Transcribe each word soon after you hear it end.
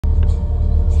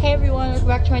Hey everyone, welcome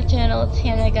back to my channel. It's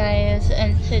Hannah, guys,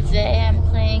 and today I'm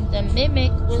playing the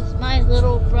Mimic with my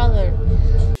little brother.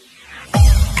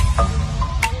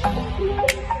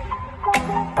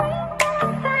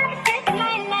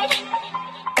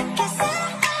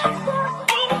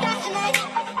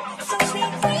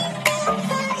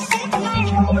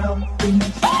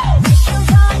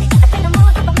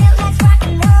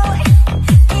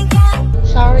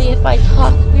 Sorry if I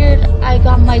talk weird. I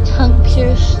got my tongue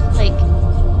pierced like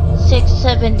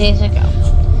 6-7 days ago.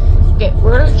 Okay,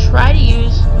 we're gonna try to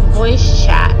use voice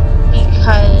chat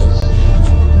because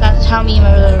that's how me and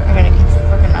my brother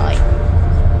are gonna like,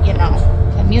 you know,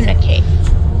 communicate.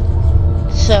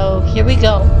 So here we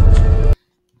go.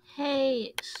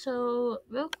 Hey, so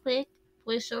real quick,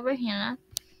 voiceover Hannah.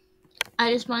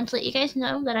 I just wanted to let you guys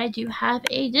know that I do have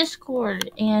a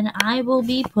Discord, and I will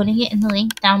be putting it in the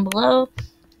link down below.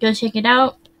 Go check it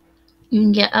out. You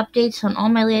can get updates on all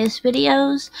my latest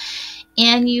videos,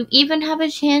 and you even have a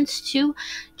chance to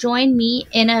join me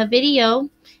in a video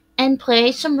and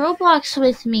play some Roblox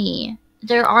with me.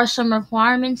 There are some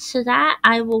requirements to that.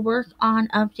 I will work on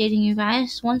updating you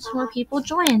guys once more people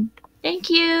join. Thank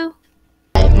you.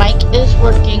 My mic is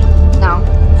working now.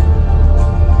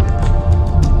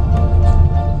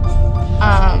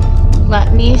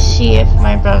 Let me see if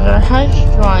my brother has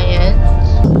joined.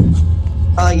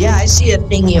 Yeah, I see a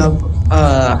thingy up,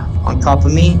 on top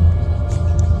of me.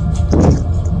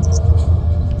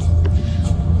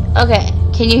 Okay,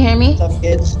 can you hear me? What's up,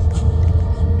 kids?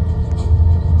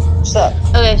 What's up?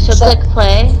 Okay, so What's click up?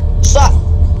 play. Stop!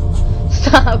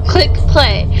 Stop, click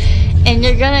play. And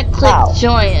you're gonna click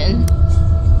join.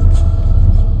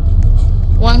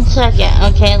 1 second,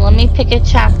 okay, let me pick a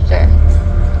chapter.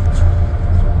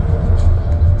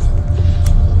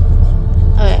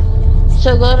 Okay,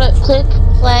 so go to click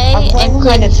play and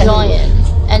click join.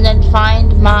 And then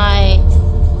find my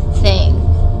thing.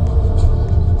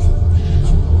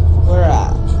 Where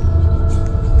at?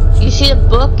 You see the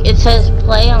book? It says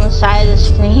play on the side of the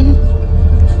screen.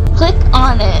 Click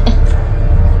on it.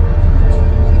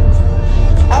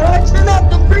 How do I turn up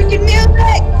the freaking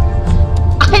music?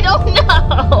 I don't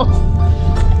know.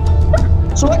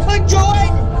 So I click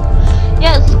join?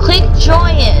 Yes, click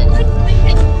join.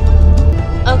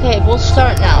 Okay, we'll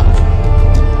start now.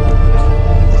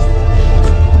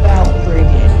 About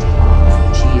friggin'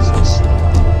 time, Jesus.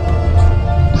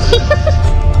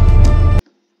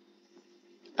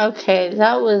 Okay,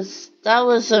 that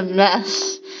was a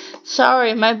mess.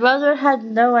 Sorry, my brother had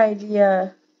no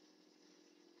idea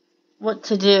what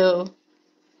to do.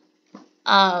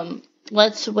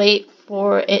 Let's wait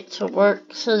for it to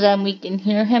work so then we can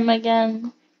hear him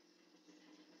again.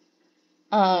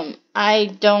 I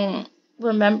don't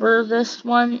remember this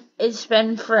one. It's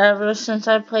been forever since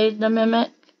I played the Mimic.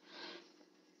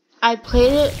 I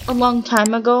played it a long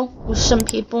time ago with some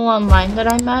people online that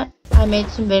I met. I made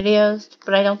some videos,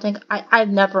 but I don't think I've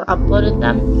never uploaded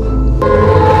them.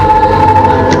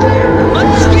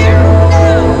 I'm scared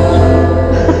now!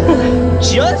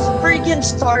 Just freaking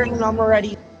starting and I'm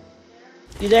already...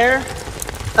 You there?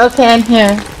 Okay, I'm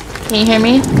here. Can you hear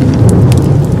me?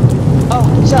 Oh,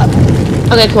 what's up?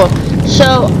 Okay, cool.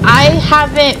 So, I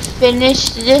haven't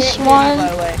finished this one. By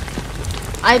the way.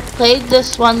 I played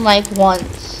this one like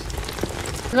once.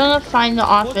 I'm gonna find the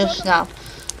office now.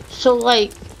 So,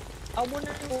 like... I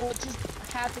wonder what just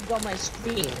happened on my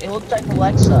screen. It looked like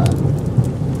Alexa.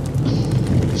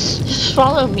 Just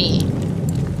follow me.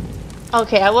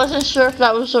 Okay, I wasn't sure if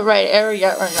that was the right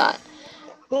area or not.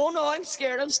 Oh no, I'm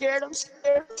scared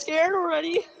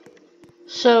already.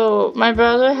 So, my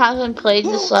brother hasn't played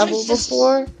this level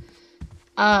before.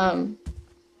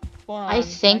 I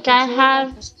think I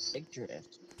have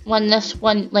when this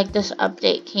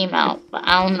update came out, but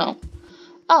I don't know.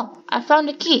 Oh, I found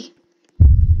a key.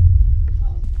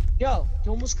 Yo,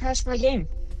 you almost crashed my game.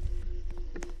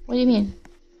 What do you mean?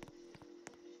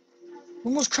 You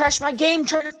almost crashed my game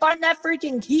trying to find that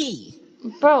freaking key.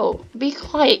 Bro, be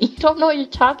quiet. You don't know what you're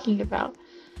talking about.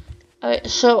 Alright,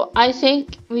 so I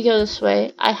think we go this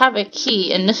way. I have a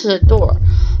key, and this is a door.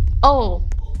 Oh.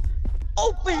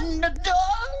 Open the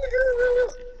door!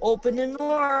 Open the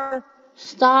door!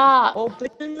 Stop. Open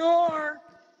the door!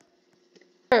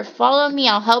 Here, follow me.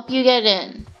 I'll help you get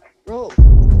in. Bro.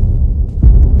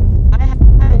 I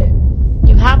have it.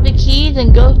 You have the key,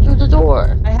 then go through the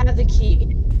door. I have the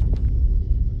key.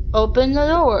 Open the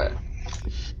door.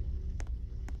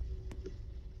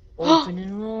 Open the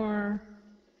door.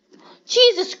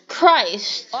 Jesus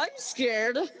Christ. I'm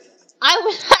scared. I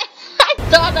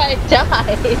thought I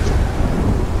died.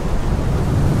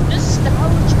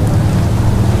 Nostalgia.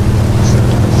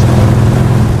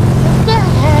 What the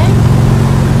heck?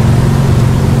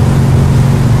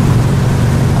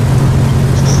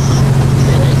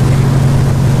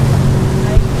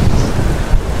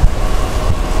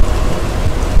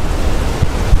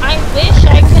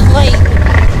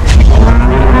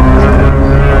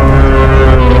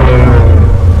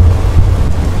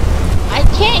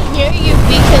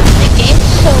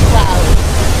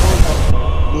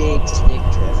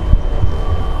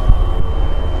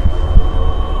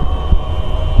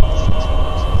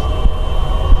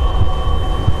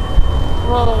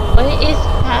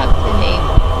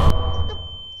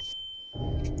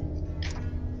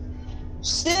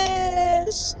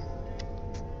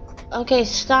 Okay,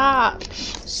 stop.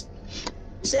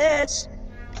 Sis!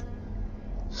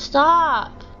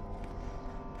 Stop.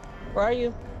 Where are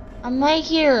you? I'm right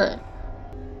here.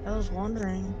 I was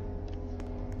wondering.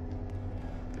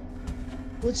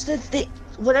 What's the thing?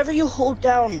 Whenever you hold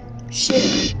down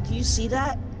shift, do you see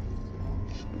that?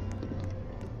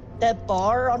 That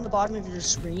bar on the bottom of your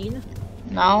screen?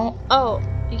 No. Oh,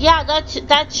 yeah,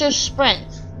 that's your sprint.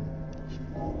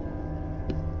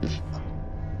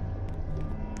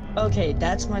 Okay,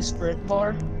 that's my sprint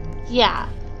bar. Yeah.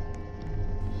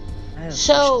 I have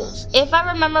So, fish glasses. if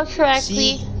I remember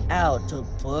correctly... Seek out to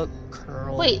book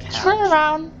curl Wait, couch. turn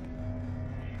around.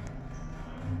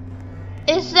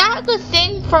 Is that the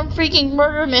thing from freaking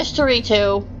Murder Mystery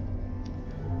 2?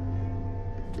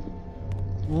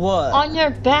 What? On your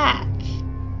back.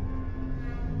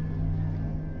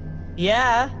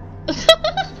 Yeah.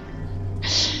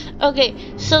 Okay,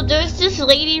 so there's this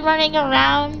lady running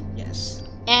around, Yes.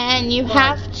 and you What?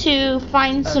 have to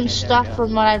find Okay, some there we stuff go.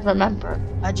 from what I remember.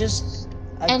 I And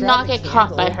grabbed not a get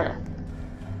caught by candle. her.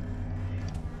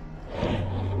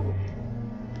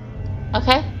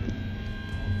 Okay?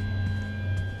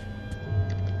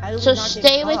 How do we So not get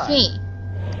stay with caught? me.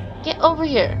 Get over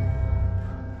here.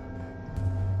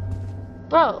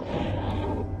 Bro.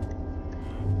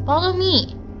 Follow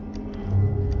me.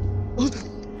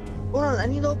 Hold on, I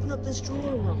need to open up this drawer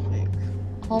real quick.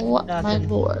 Oh my Nothing.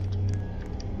 lord.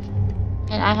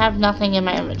 And I have nothing in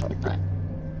my inventory. Right.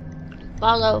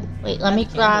 Follow. Wait, let me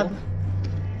Have a grab.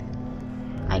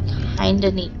 candle. I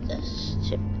kinda need this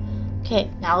too. Okay,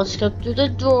 now let's go through the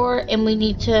door, and we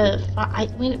need to.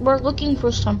 We're looking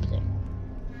for something.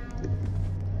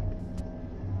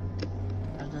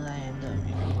 How did I end up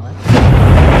making what?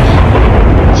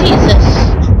 Jesus.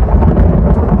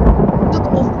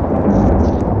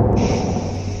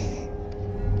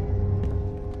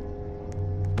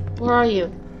 Where are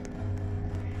you?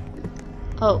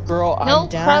 Oh, Girl, no I'm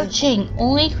down. crouching.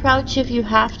 Only crouch if you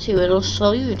have to. It'll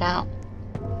slow you down.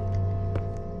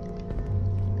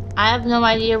 I have no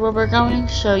idea where we're going,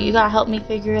 so you gotta help me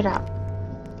figure it out.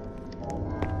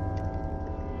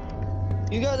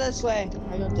 You go this way.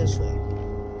 I go this way.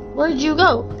 Where'd you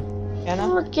go? Anna?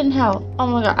 Freaking hell. Oh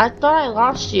my god, I thought I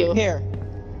lost you. Here.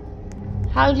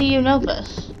 How do you know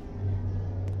this?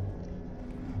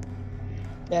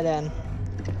 Dead end.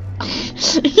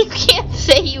 You can't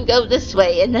say you go this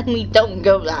way and then we don't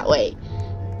go that way.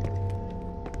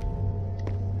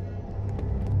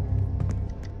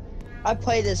 I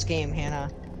play this game, Hannah.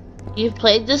 You've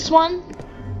played this one?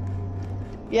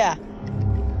 Yeah.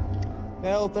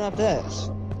 Gotta open up this.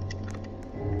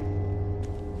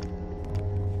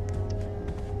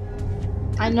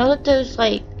 I know that there's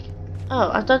like...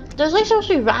 Oh, I thought there's like supposed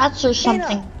to be rats or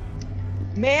something. Hannah!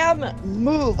 Ma'am,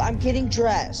 move. I'm getting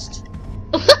dressed.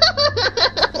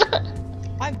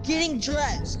 I'm getting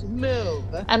dressed. Move.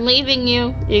 I'm leaving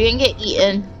you. You're gonna get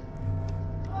eaten.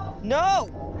 No!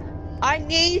 I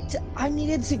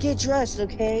needed to get dressed,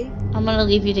 okay? I'm gonna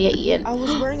leave you to get eaten. I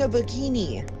was wearing a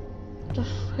bikini. The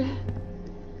frick?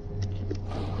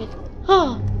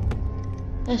 Oh,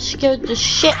 that scared the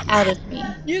shit out of me.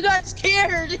 You got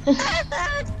scared!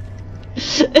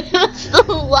 It was the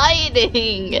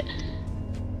lighting.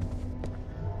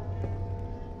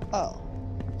 Oh.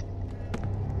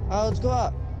 Oh, let's go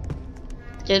up.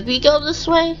 Did we go this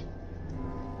way?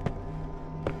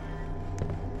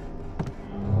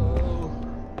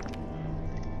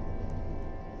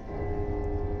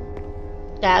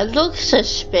 That looks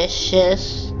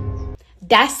suspicious.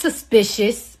 That's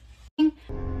suspicious.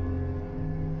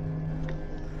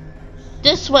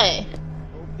 This way.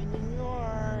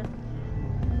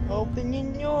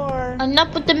 Open your.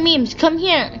 Enough with the memes. Come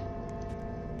here.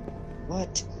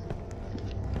 What?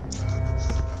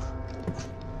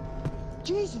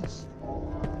 Jesus.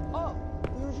 Oh,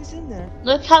 we were just in there.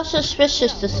 Look how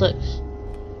suspicious this looks.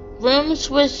 Rooms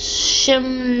with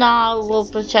Shimna will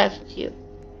protect you.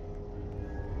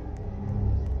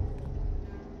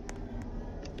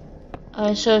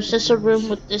 So is this a room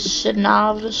with this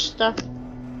Shinav stuff?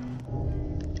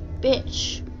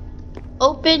 Bitch.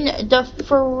 Open the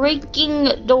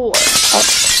freaking door.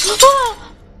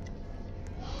 Oh.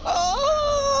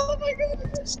 Oh my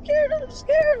god, I'm scared, I'm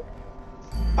scared.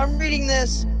 I'm reading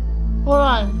this. Hold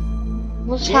on.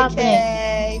 What's happening?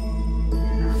 JK.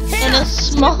 In a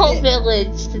small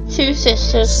village, the two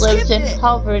sisters lived in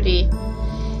poverty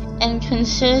and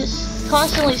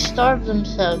constantly starved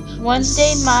themselves. One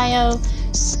day, Mayo,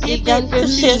 the younger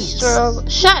sister...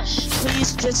 Shush!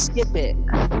 Please just skip it.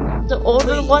 The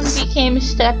older one became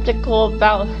skeptical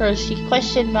about her. She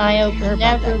questioned Mayo, but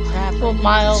never told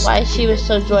Mayo why she was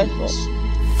so joyful.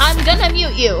 I'm gonna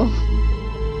mute you!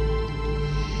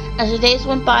 As the days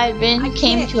went by, Rin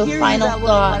came to a final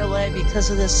thought. Right away because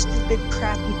of this stupid,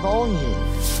 crappy volume.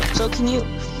 So can you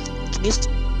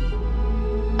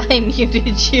I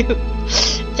muted you.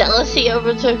 Jealousy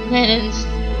overtook Rin's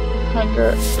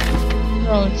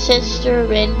hunger-grown sister.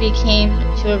 Rin became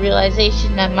to a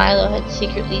realization that Milo had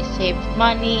secretly saved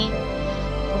money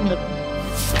from the.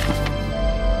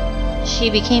 She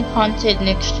became haunted in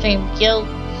extreme guilt.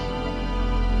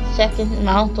 Second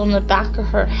mouth on the back of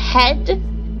her head.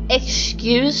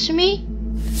 Excuse me?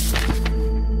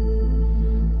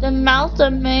 The mouth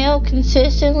of Mayo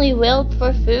consistently wailed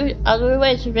for food,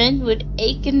 otherwise Rin would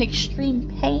ache in extreme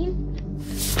pain.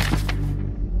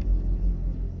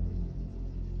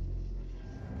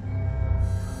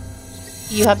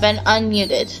 You have been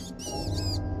unmuted.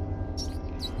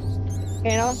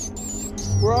 Hannah,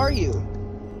 where are you?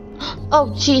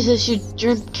 Oh Jesus,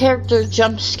 your character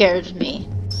jump scared me.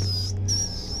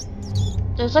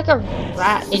 There's like a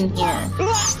rat in here.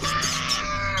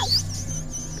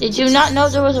 Did you not know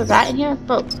there was a rat in here?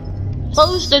 Bro,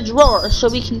 close the drawer so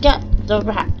we can get the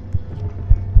rat.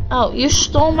 Oh, you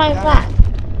stole my rat.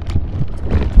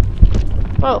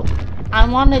 Bro, I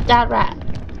wanted that rat.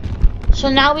 So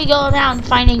now we go around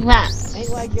finding rats. Ain't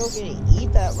like you're gonna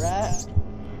eat that rat.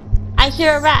 I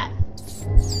hear a rat.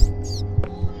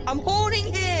 I'm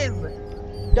holding him!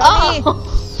 Dummy! Oh!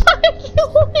 Why are you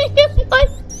holding him like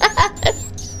that?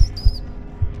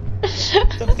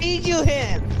 To feed you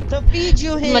him! To feed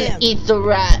you him! I'm gonna eat the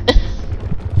rat.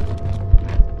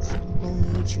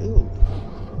 I'll eat you.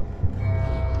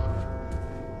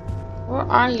 Where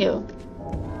are you?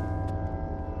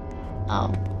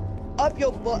 Oh. Up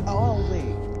your butt. Oh,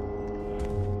 wait.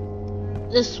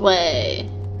 This way.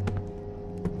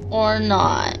 Or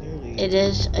not. It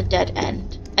is a dead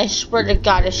end. I swear to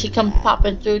God, if she comes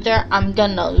popping through there, I'm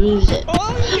gonna lose it.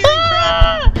 Oh,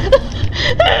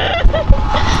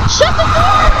 Shut the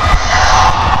door!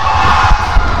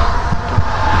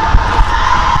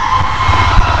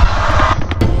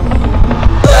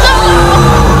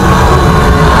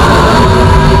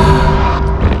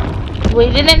 We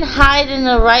didn't hide in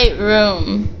the right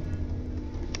room.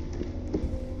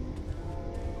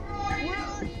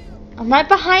 I'm right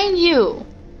behind you.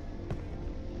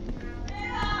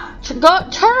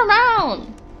 Turn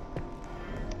around.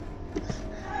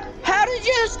 How did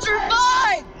you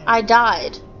survive? I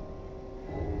died.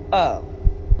 Oh.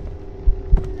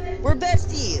 We're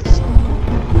besties.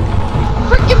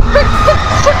 Freaking.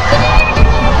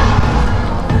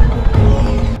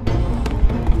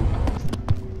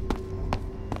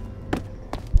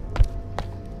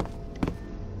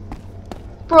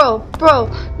 Bro,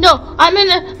 no, I'm in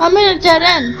a dead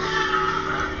end.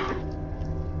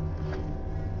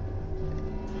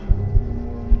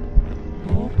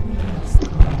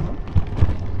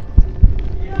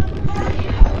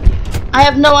 I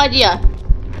have no idea.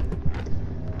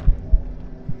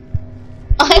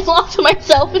 I locked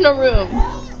myself in a room.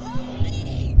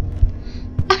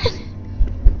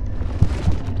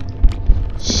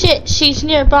 Shit, she's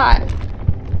nearby.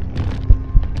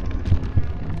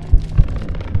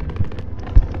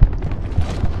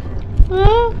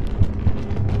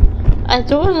 I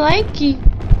don't like you.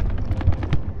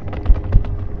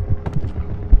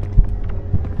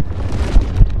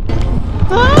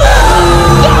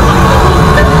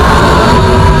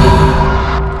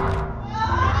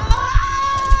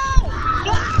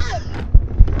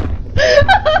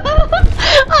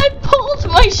 I pulled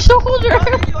my shoulder.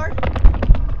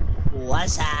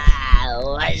 What's up?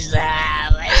 What's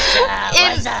up?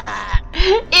 What's up?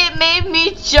 It made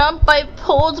me jump. I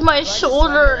pulled my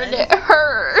shoulder and it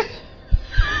hurt.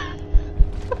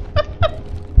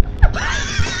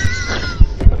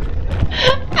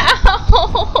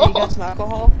 Ow. You got some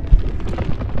alcohol?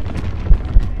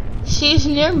 She's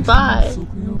nearby.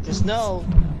 Just know,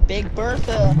 Big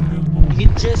Bertha. You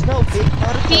just know, Big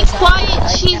Bertha. Be quiet,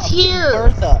 she's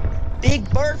here. Big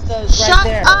Bertha's Shut right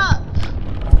there. up.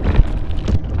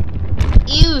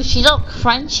 Ew, she's all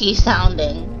crunchy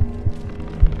sounding.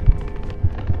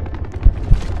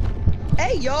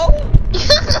 Hey, yo.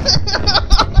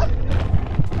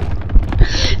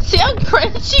 See how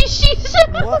crunchy she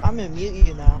sounds? What? I'm gonna mute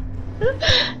you now.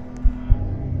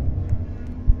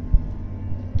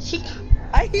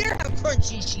 I hear how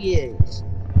crunchy she is.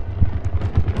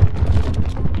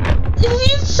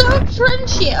 She's so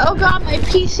crunchy. Oh god, my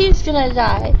PC is gonna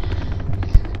die.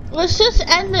 Let's just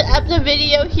end the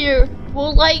video here.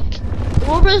 We'll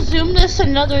resume this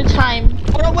another time.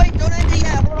 Hold on, wait, don't end it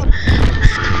yet. Hold on.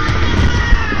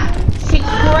 She's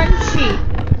crunchy.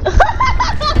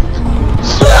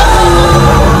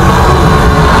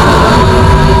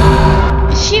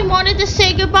 She wanted to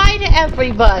say goodbye to everyone.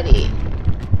 everybody.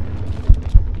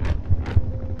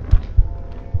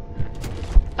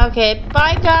 Okay,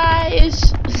 bye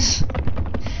guys.